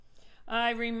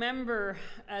I remember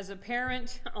as a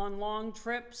parent on long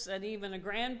trips and even a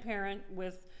grandparent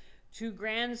with two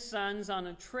grandsons on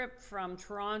a trip from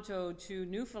Toronto to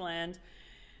Newfoundland,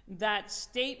 that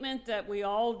statement that we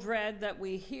all dread, that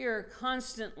we hear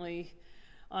constantly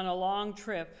on a long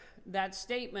trip, that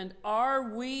statement,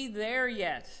 are we there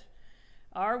yet?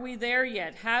 Are we there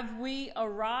yet? Have we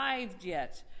arrived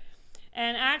yet?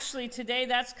 And actually today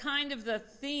that's kind of the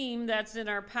theme that's in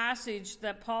our passage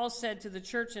that Paul said to the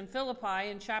church in Philippi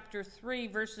in chapter 3,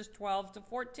 verses 12 to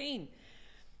 14.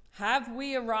 Have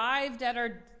we arrived at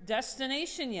our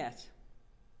destination yet?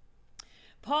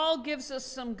 Paul gives us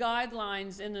some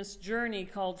guidelines in this journey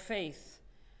called faith.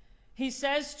 He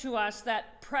says to us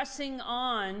that pressing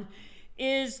on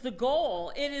is the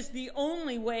goal. It is the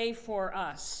only way for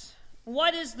us.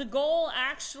 What is the goal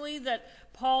actually that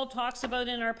Paul talks about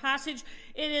in our passage?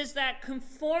 It is that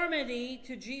conformity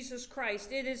to Jesus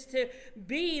Christ. It is to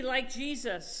be like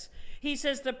Jesus. He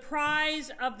says the prize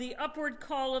of the upward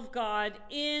call of God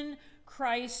in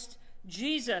Christ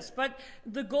Jesus. But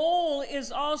the goal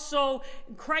is also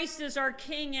Christ is our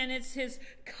King, and it's his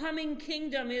coming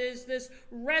kingdom. It is this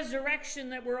resurrection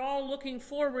that we're all looking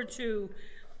forward to.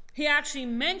 He actually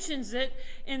mentions it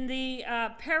in the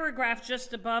paragraph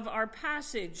just above our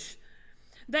passage,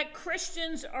 that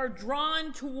Christians are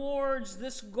drawn towards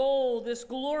this goal, this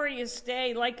glorious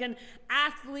day, like an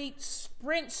athlete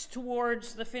sprints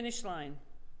towards the finish line.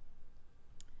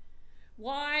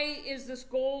 Why is this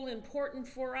goal important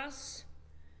for us?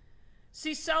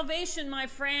 See, salvation, my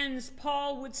friends,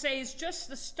 Paul would say, is just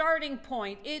the starting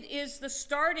point. It is the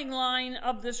starting line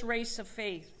of this race of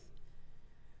faith.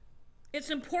 It's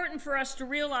important for us to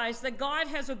realize that God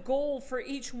has a goal for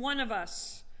each one of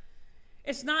us.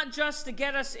 It's not just to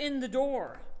get us in the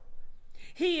door.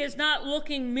 He is not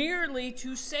looking merely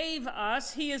to save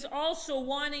us. He is also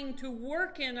wanting to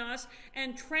work in us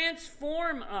and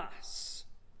transform us.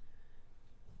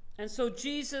 And so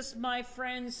Jesus, my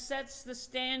friends, sets the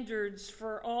standards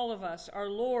for all of us, our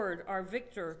Lord, our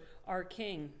Victor, our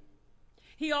King.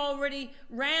 He already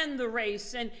ran the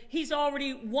race, and he's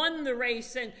already won the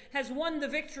race and has won the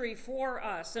victory for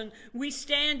us. And we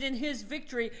stand in his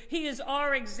victory. He is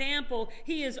our example.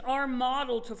 He is our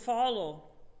model to follow.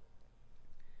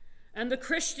 And the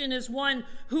Christian is one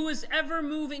who is ever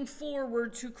moving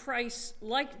forward to Christ's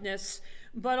likeness,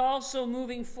 but also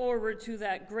moving forward to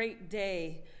that great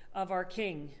day of our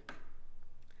King.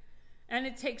 And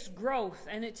it takes growth,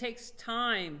 and it takes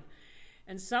time.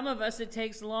 And some of us, it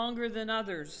takes longer than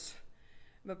others.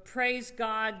 But praise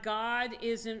God, God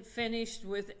isn't finished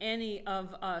with any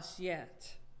of us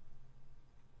yet.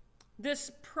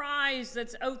 This prize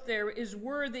that's out there is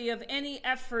worthy of any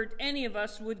effort any of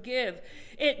us would give.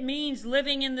 It means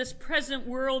living in this present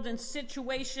world and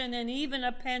situation and even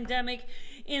a pandemic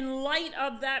in light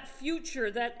of that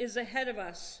future that is ahead of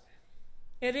us.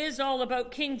 It is all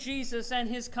about King Jesus and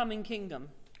his coming kingdom.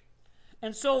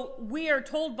 And so we are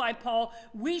told by Paul,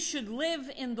 we should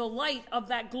live in the light of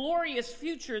that glorious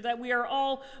future that we are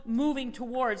all moving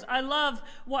towards. I love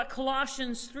what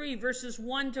Colossians 3 verses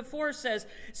 1 to 4 says.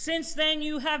 Since then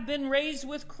you have been raised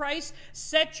with Christ,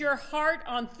 set your heart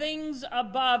on things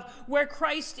above, where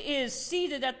Christ is,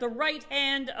 seated at the right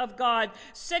hand of God.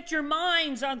 Set your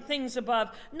minds on things above,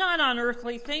 not on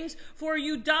earthly things, for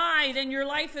you died and your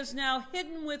life is now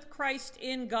hidden with Christ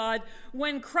in God.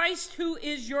 When Christ, who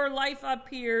is your life,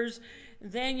 appears,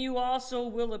 then you also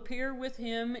will appear with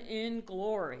him in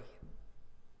glory.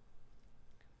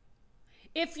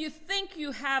 If you think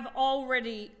you have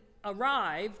already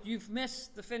arrived, you've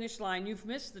missed the finish line, you've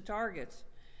missed the target.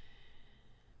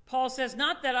 Paul says,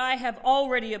 not that I have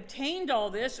already obtained all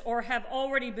this or have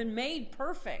already been made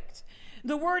perfect.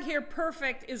 The word here,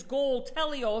 perfect, is goal,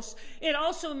 teleos. It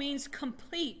also means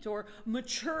complete or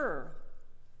mature.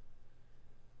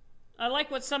 I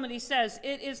like what somebody says.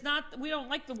 It is not, we don't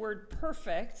like the word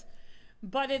perfect,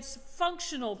 but it's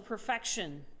functional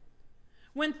perfection.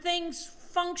 When things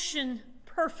function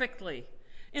perfectly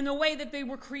in the way that they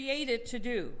were created to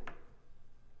do.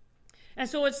 And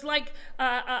so it's like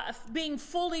being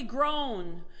fully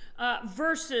grown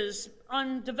versus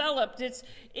undeveloped.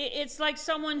 It's like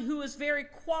someone who is very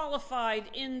qualified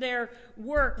in their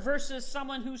work versus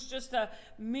someone who's just a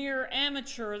mere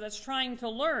amateur that's trying to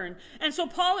learn. And so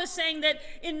Paul is saying that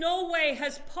in no way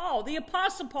has Paul, the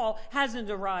Apostle Paul, hasn't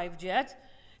arrived yet.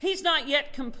 He's not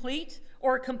yet complete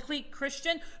or a complete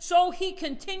Christian, so he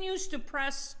continues to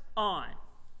press on.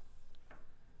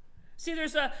 See,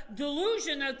 there's a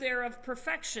delusion out there of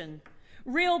perfection.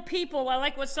 Real people, I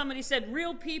like what somebody said,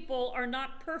 real people are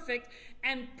not perfect,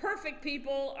 and perfect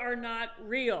people are not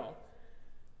real.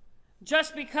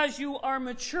 Just because you are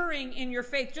maturing in your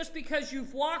faith, just because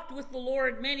you've walked with the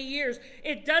Lord many years,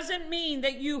 it doesn't mean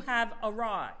that you have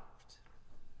arrived.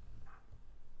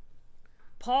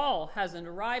 Paul hasn't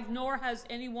arrived, nor has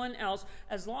anyone else,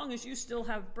 as long as you still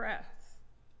have breath.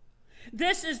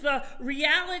 This is the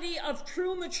reality of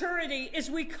true maturity, is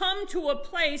we come to a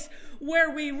place where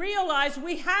we realize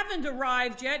we haven't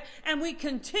arrived yet, and we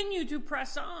continue to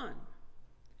press on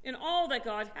in all that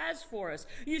God has for us.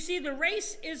 You see, the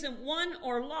race isn't won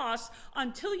or lost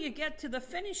until you get to the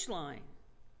finish line.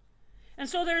 And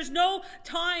so there's no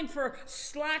time for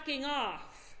slacking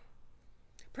off.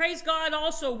 Praise God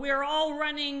also, we're all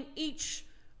running each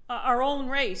our own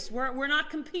race. We're not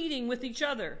competing with each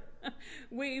other.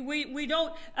 We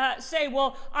don't say,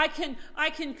 well, I can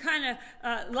kind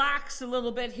of lax a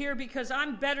little bit here because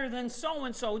I'm better than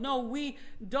so-and-so. No, we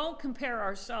don't compare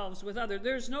ourselves with others.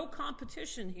 There's no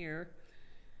competition here.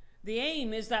 The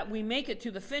aim is that we make it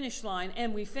to the finish line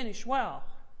and we finish well.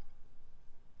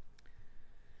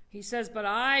 He says, but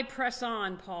I press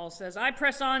on, Paul says. I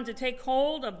press on to take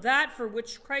hold of that for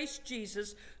which Christ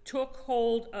Jesus took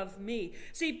hold of me.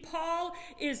 See, Paul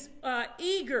is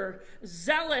eager,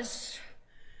 zealous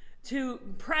to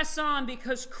press on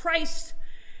because Christ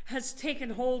has taken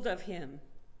hold of him.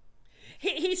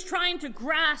 He's trying to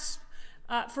grasp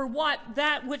for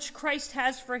that which Christ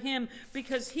has for him,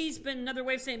 because he's been, another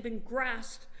way of saying, been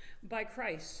grasped by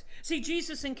Christ. See,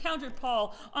 Jesus encountered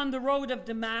Paul on the road of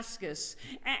Damascus,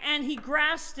 and he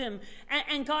grasped him,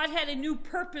 and God had a new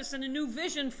purpose and a new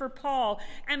vision for Paul,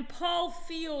 and Paul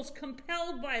feels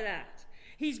compelled by that.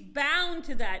 He's bound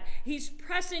to that. He's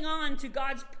pressing on to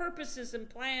God's purposes and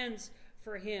plans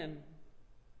for him.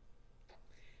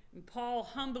 And Paul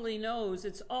humbly knows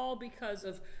it's all because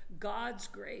of God's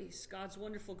grace, God's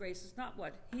wonderful grace. It's not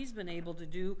what he's been able to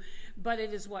do, but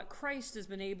it is what Christ has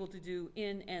been able to do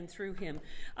in and through him.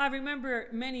 I remember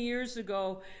many years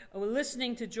ago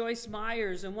listening to Joyce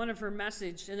Myers in one of her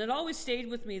messages, and it always stayed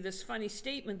with me, this funny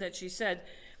statement that she said.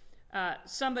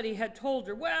 Somebody had told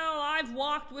her, well, I've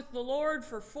walked with the Lord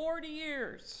for 40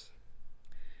 years.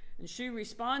 And she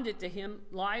responded to him,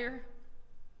 liar.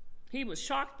 He was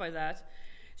shocked by that.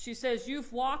 She says,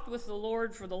 you've walked with the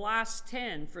Lord for the last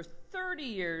 10. For 30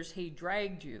 years, he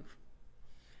dragged you.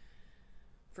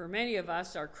 For many of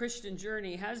us, our Christian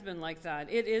journey has been like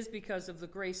that. It is because of the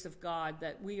grace of God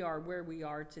that we are where we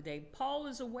are today. Paul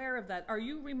is aware of that. Are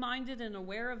you reminded and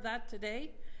aware of that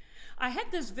today? I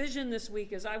had this vision this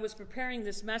week as I was preparing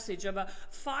this message of a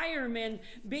fireman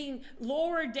being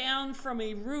lowered down from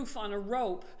a roof on a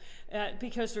rope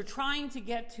because they're trying to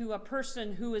get to a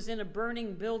person who is in a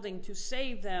burning building to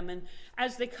save them. And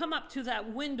as they come up to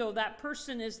that window, that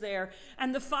person is there,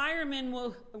 and the fireman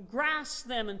will grasp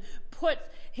them and put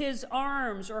his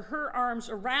arms or her arms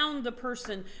around the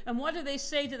person. And what do they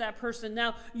say to that person?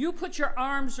 Now, you put your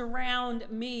arms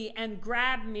around me and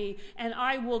grab me, and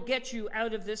I will get you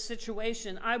out of this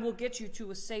situation. I will get you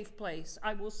to a safe place.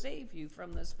 I will save you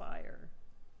from this fire.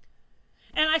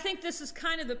 And I think this is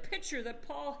kind of the picture that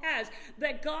Paul has,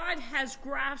 that God has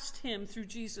grasped him through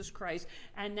Jesus Christ,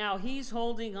 and now he's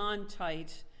holding on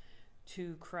tight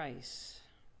to Christ.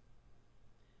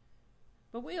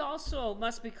 But we also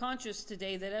must be conscious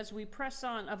today that as we press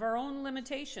on of our own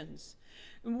limitations,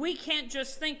 we can't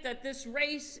just think that this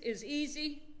race is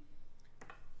easy,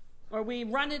 or we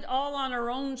run it all on our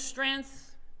own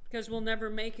strength, because we'll never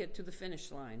make it to the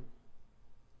finish line.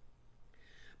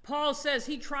 Paul says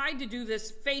he tried to do this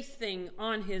faith thing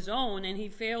on his own, and he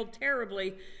failed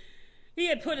terribly. He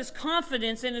had put his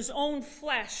confidence in his own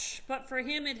flesh, but for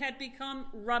him it had become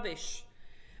rubbish.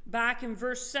 Back in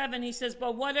verse 7, he says,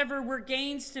 but whatever were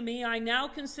gains to me, I now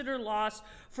consider loss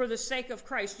for the sake of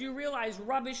Christ. You realize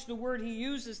rubbish, the word he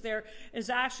uses there, is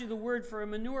actually the word for a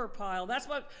manure pile. That's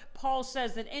what Paul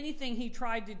says, that anything he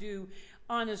tried to do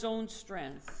on his own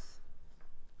strength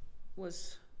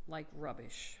was like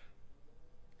rubbish.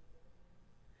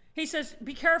 He says,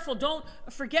 be careful. Don't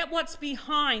forget what's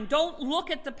behind. Don't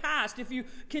look at the past. If you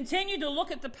continue to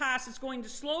look at the past, it's going to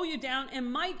slow you down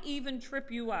and might even trip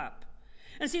you up.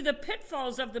 And see, the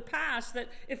pitfalls of the past, that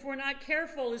if we're not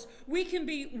careful, is we can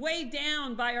be weighed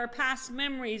down by our past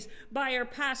memories, by our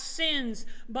past sins,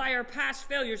 by our past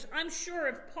failures. I'm sure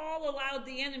if Paul allowed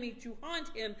the enemy to haunt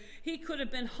him, he could have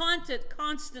been haunted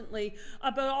constantly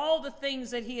about all the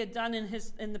things that he had done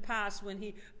in the past when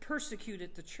he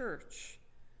persecuted the church.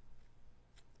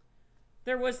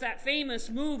 There was that famous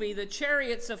movie, The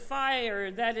Chariots of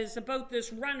Fire, that is about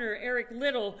this runner, Eric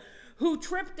Liddell, who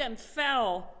tripped and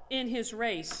fell in his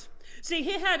race. See,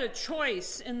 he had a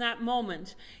choice in that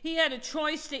moment. He had a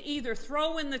choice to either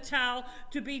throw in the towel,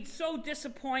 to be so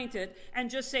disappointed and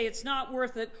just say it's not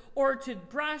worth it, or to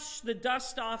brush the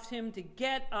dust off him, to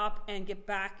get up and get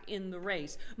back in the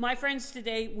race. My friends,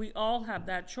 today we all have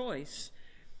that choice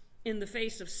in the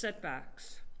face of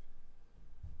setbacks.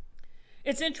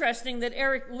 It's interesting that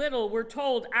Eric Liddell, we're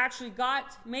told, actually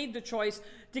made the choice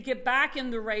to get back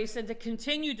in the race and to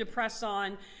continue to press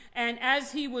on. And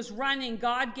as he was running,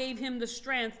 God gave him the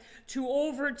strength to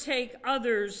overtake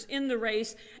others in the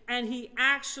race, and he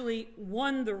actually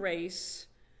won the race.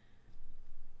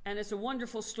 And it's a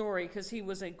wonderful story because he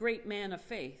was a great man of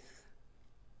faith.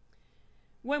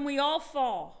 When we all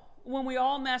fall, when we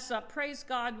all mess up, praise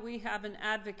God, we have an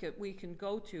advocate we can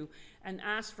go to and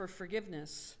ask for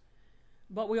forgiveness.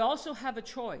 But we also have a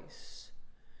choice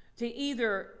to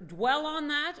either dwell on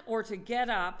that or to get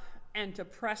up and to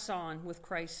press on with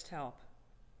Christ's help.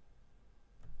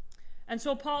 And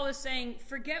so Paul is saying,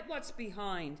 forget what's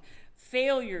behind,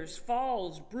 failures,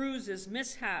 falls, bruises,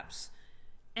 mishaps,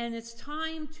 and it's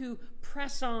time to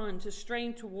press on, to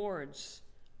strain towards.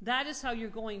 That is how you're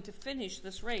going to finish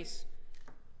this race.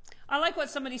 I like what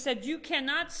somebody said. You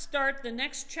cannot start the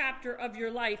next chapter of your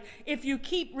life if you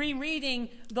keep rereading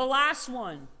the last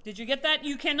one. Did you get that?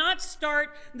 You cannot start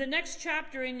the next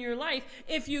chapter in your life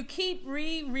if you keep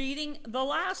rereading the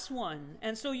last one.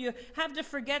 And so you have to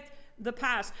forget the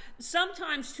past.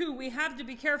 Sometimes, too, we have to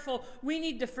be careful. We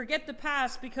need to forget the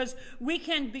past because we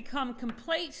can become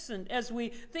complacent as we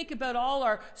think about all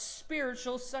our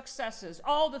spiritual successes,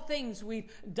 all the things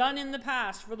we've done in the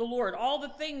past for the Lord, all the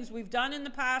things we've done in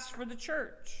the past for the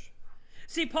church.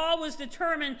 See, Paul was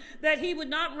determined that he would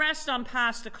not rest on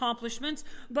past accomplishments,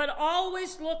 but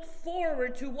always look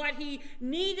forward to what he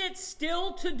needed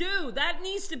still to do. That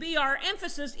needs to be our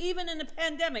emphasis, even in the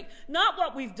pandemic. Not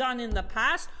what we've done in the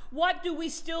past. What do we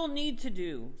still need to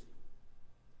do?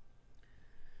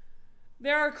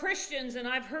 There are Christians, and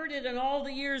I've heard it in all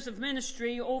the years of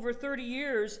ministry, over 30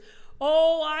 years.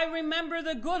 Oh, I remember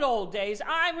the good old days.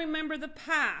 I remember the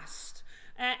past.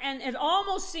 And it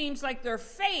almost seems like their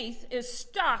faith is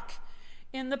stuck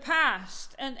in the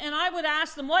past. And I would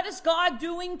ask them, what is God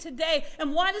doing today?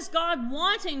 And what is God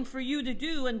wanting for you to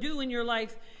do and do in your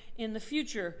life in the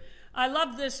future? I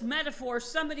love this metaphor.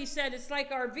 Somebody said it's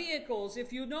like our vehicles.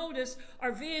 If you notice,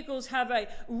 our vehicles have a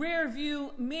rear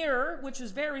view mirror, which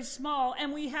is very small,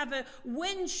 and we have a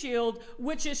windshield,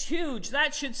 which is huge.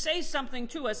 That should say something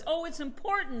to us. Oh, it's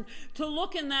important to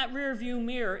look in that rear view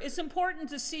mirror. It's important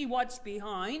to see what's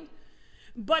behind.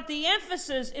 But the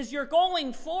emphasis is you're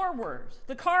going forward.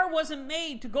 The car wasn't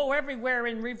made to go everywhere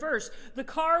in reverse. The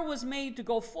car was made to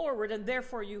go forward, and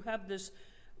therefore you have this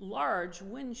large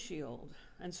windshield.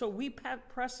 And so we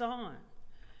press on.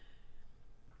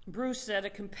 Bruce said, a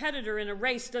competitor in a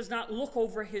race does not look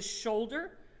over his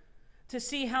shoulder to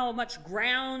see how much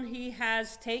ground he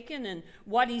has taken and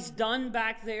what he's done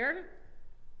back there,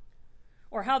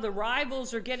 or how the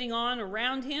rivals are getting on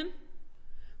around him.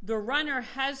 The runner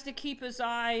has to keep his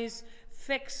eyes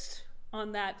fixed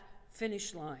on that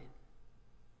finish line.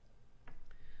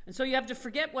 And so you have to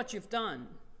forget what you've done.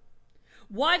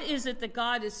 What is it that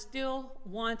God is still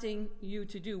wanting you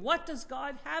to do? What does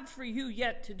God have for you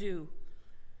yet to do?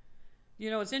 You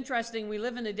know, it's interesting. We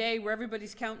live in a day where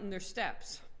everybody's counting their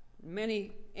steps.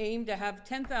 Many aim to have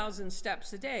 10,000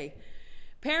 steps a day.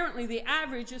 Apparently, the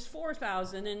average is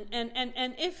 4,000.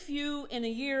 And if you, in a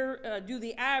year, do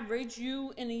the average,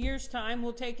 you, in a year's time,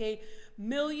 will take 1.5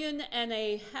 million,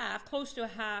 close to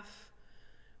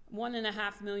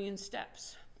 1.5 million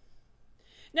steps.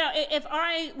 Now, if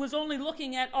I was only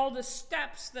looking at all the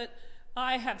steps that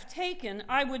I have taken,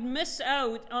 I would miss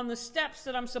out on the steps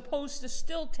that I'm supposed to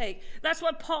still take. That's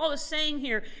what Paul is saying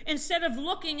here. Instead of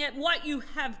looking at what you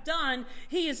have done,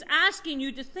 he is asking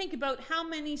you to think about how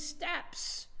many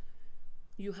steps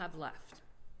you have left.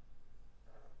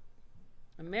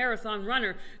 A marathon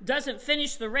runner doesn't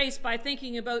finish the race by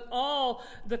thinking about all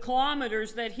the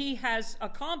kilometers that he has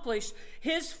accomplished.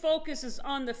 His focus is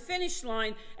on the finish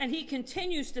line, and he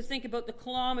continues to think about the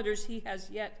kilometers he has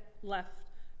yet left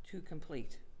to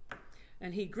complete.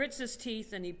 And he grits his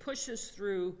teeth and he pushes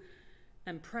through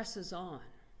and presses on.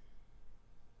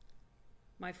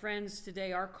 My friends,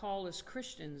 today our call as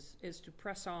Christians is to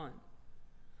press on.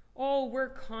 Oh, we're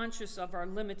conscious of our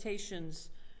limitations,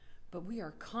 but we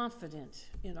are confident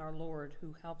in our Lord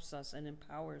who helps us and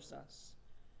empowers us.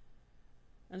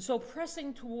 And so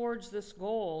pressing towards this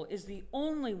goal is the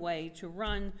only way to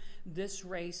run this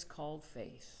race called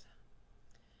faith.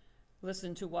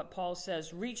 Listen to what Paul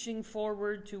says, reaching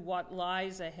forward to what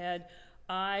lies ahead,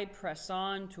 I press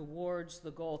on towards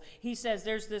the goal. He says,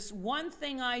 there's this one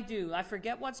thing I do. I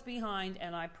forget what's behind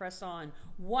and I press on.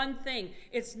 One thing.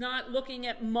 It's not looking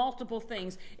at multiple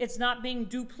things. It's not being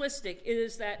duplistic. It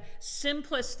is that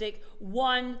simplistic,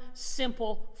 one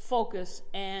simple focus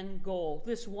and goal.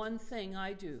 This one thing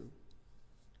I do.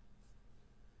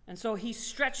 And so he's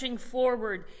stretching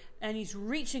forward and he's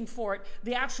reaching for it.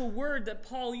 The actual word that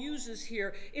Paul uses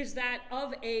here is that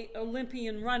of an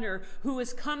Olympian runner who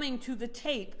is coming to the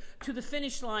tape, to the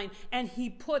finish line, and he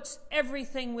puts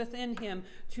everything within him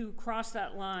to cross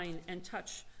that line and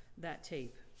touch that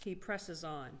tape. He presses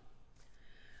on.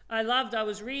 I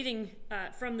was reading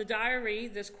from the diary,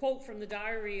 this quote from the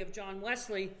diary of John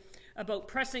Wesley about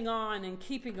pressing on and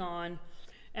keeping on.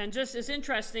 And just as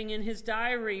interesting, in his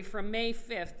diary from May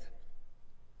 5th,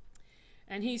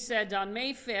 and he said, on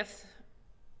May 5th,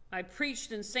 I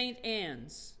preached in St.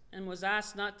 Anne's and was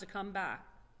asked not to come back.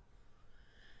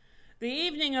 The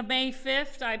evening of May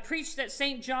 5th, I preached at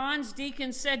St. John's.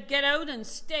 Deacon said, get out and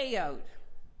stay out.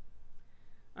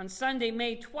 On Sunday,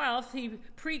 May 12th, he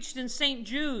preached in St.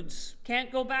 Jude's.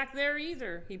 Can't go back there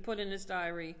either, he put in his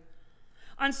diary.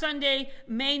 On Sunday,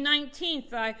 May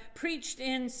 19th, I preached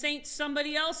in St.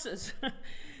 somebody else's.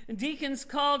 Deacons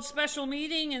called special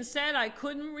meeting and said I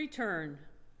couldn't return.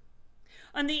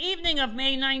 On the evening of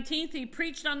May 19th, he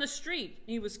preached on the street.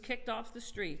 He was kicked off the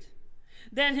street.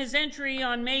 Then his entry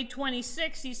on May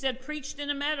 26th, he said, preached in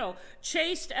a meadow,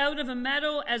 chased out of a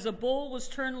meadow as a bull was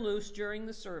turned loose during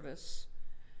the service.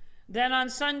 Then on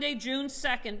Sunday, June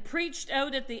 2nd, preached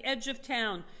out at the edge of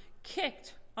town,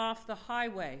 kicked off the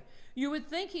highway. You would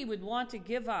think he would want to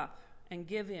give up and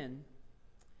give in.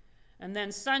 And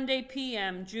then Sunday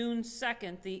p.m., June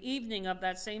 2nd, the evening of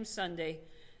that same Sunday,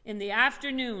 in the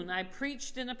afternoon, I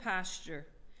preached in a pasture.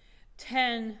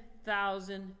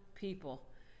 10,000 people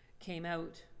came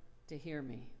out to hear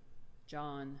me.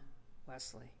 John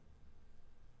Wesley.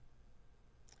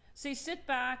 See, sit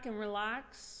back and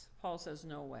relax. Paul says,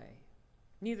 no way.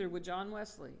 Neither would John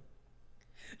Wesley.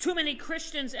 Too many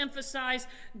Christians emphasize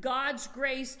God's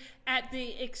grace at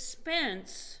the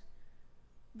expense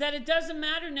that it doesn't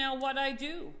matter now what I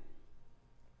do,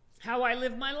 how I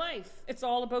live my life. It's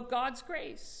all about God's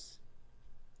grace.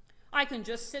 I can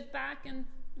just sit back and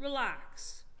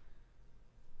relax.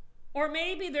 Or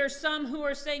maybe there's some who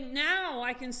are saying, now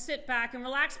I can sit back and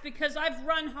relax because I've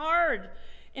run hard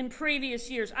in previous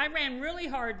years. I ran really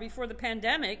hard before the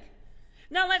pandemic.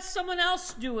 Now let someone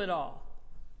else do it all.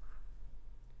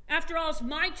 After all, it's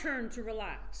my turn to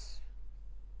relax.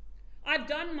 I've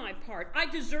done my part. I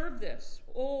deserve this.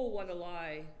 Oh, what a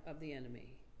lie of the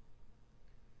enemy.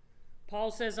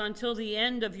 Paul says, until the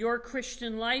end of your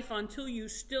Christian life, until you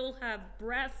still have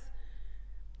breath,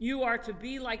 you are to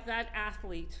be like that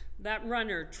athlete, that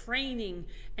runner, training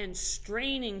and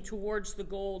straining towards the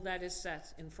goal that is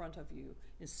set in front of you,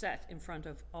 is set in front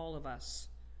of all of us.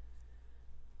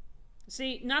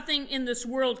 See, nothing in this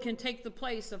world can take the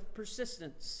place of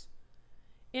persistence.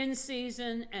 In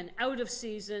season and out of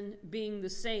season being the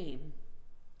same.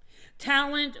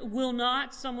 Talent will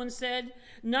not, someone said.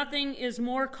 Nothing is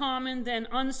more common than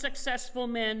unsuccessful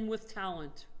men with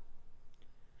talent.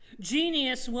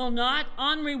 Genius will not.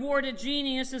 Unrewarded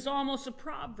genius is almost a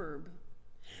proverb.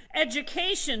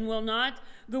 Education will not.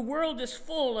 The world is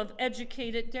full of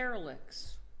educated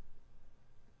derelicts.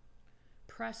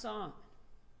 Press on.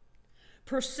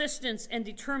 Persistence and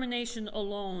determination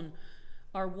alone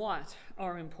are what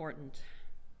are important.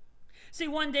 See,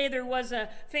 one day there was a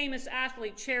famous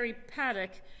athlete, Cherry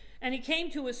Paddock, and he came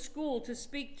to his school to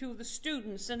speak to the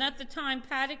students. And at the time,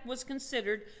 Paddock was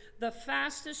considered the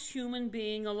fastest human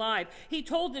being alive. He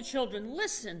told the children,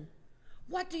 listen,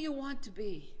 what do you want to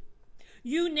be?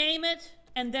 You name it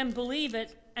and then believe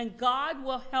it, and God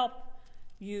will help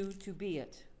you to be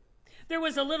it. There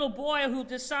was a little boy who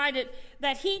decided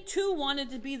that he too wanted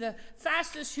to be the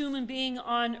fastest human being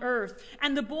on earth.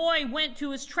 And the boy went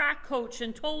to his track coach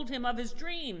and told him of his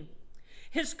dream.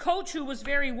 His coach, who was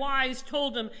very wise,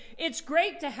 told him, it's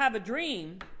great to have a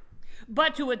dream,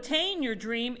 but to attain your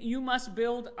dream, you must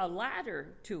build a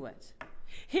ladder to it.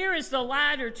 Here is the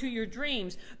ladder to your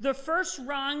dreams. The first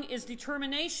rung is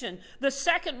determination. The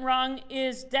second rung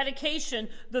is dedication.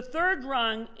 The third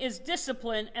rung is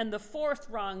discipline. And the fourth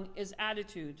rung is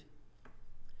attitude.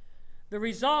 The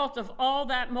result of all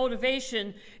that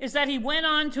motivation is that he went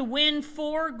on to win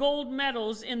 4 gold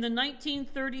medals in the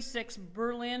 1936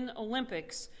 Berlin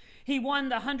Olympics. He won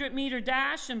the 100-meter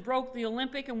dash and broke the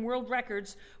Olympic and world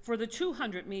records for the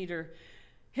 200-meter.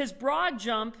 His broad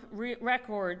jump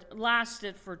record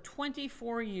lasted for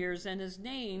 24 years, and his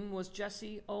name was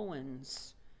Jesse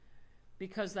Owens,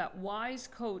 because that wise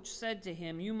coach said to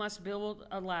him, you must build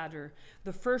a ladder.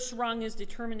 The first rung is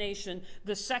determination,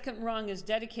 the second rung is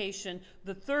dedication,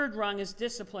 the third rung is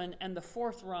discipline, and the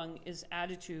fourth rung is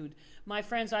attitude. My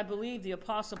friends, I believe the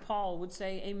Apostle Paul would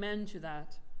say amen to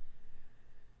that.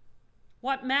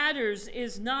 What matters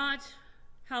is not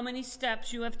how many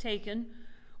steps you have taken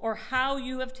or how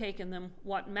you have taken them.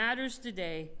 What matters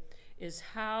today is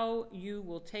how you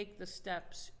will take the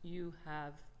steps you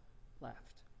have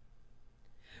left.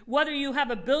 Whether you have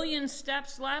 1 billion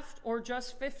steps left or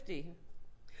just 50,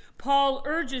 Paul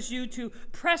urges you to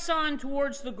press on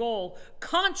towards the goal,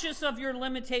 conscious of your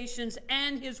limitations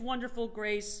and his wonderful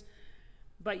grace,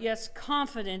 but yes,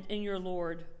 confident in your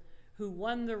Lord, who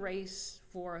won the race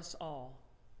for us all.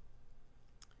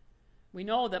 We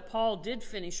know that Paul did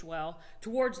finish well.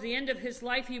 Towards the end of his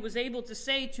life, he was able to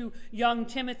say to young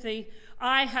Timothy,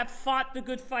 I have fought the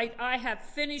good fight. I have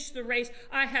finished the race.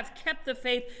 I have kept the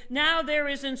faith. Now there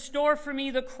is in store for me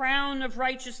the crown of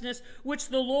righteousness, which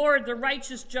the Lord, the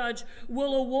righteous judge,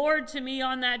 will award to me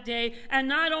on that day, and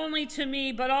not only to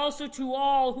me, but also to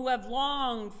all who have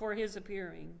longed for his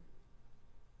appearing.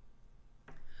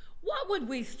 What would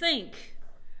we think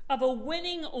of a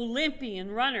winning Olympian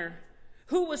runner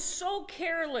who was so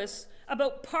careless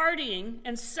about partying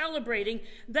and celebrating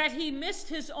that he missed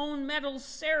his own medal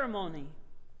ceremony?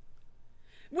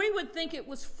 We would think it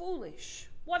was foolish.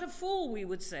 What a fool, we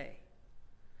would say.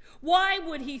 Why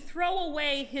would he throw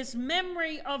away his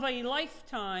memory of a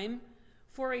lifetime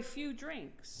for a few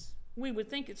drinks? We would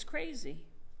think it's crazy.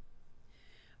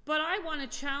 But I want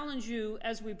to challenge you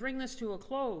as we bring this to a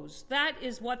close. That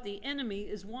is what the enemy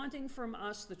is wanting from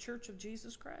us, the Church of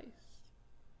Jesus Christ.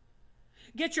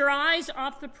 Get your eyes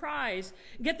off the prize.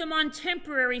 Get them on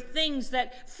temporary things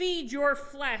that feed your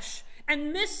flesh,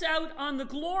 and miss out on the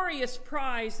glorious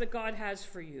prize that God has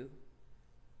for you.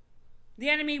 The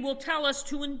enemy will tell us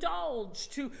to indulge,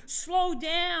 to slow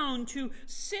down, to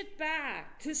sit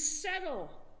back, to settle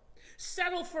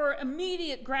for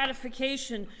immediate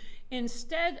gratification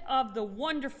instead of the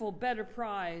wonderful better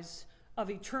prize of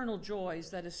eternal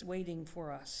joys that is waiting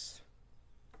for us.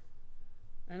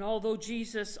 And although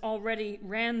Jesus already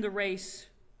ran the race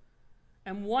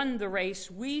and won the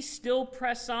race, we still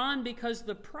press on because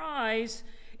the prize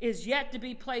is yet to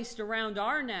be placed around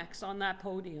our necks on that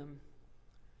podium.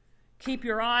 Keep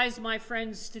your eyes, my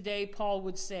friends, today, Paul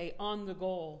would say, on the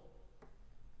goal.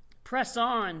 Press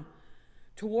on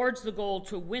towards the goal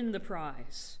to win the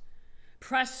prize.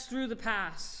 Press through the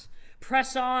past.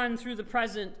 Press on through the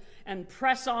present, and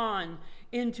press on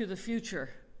into the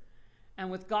future. And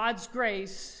with God's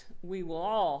grace, we will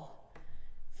all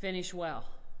finish well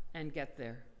and get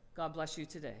there. God bless you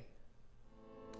today.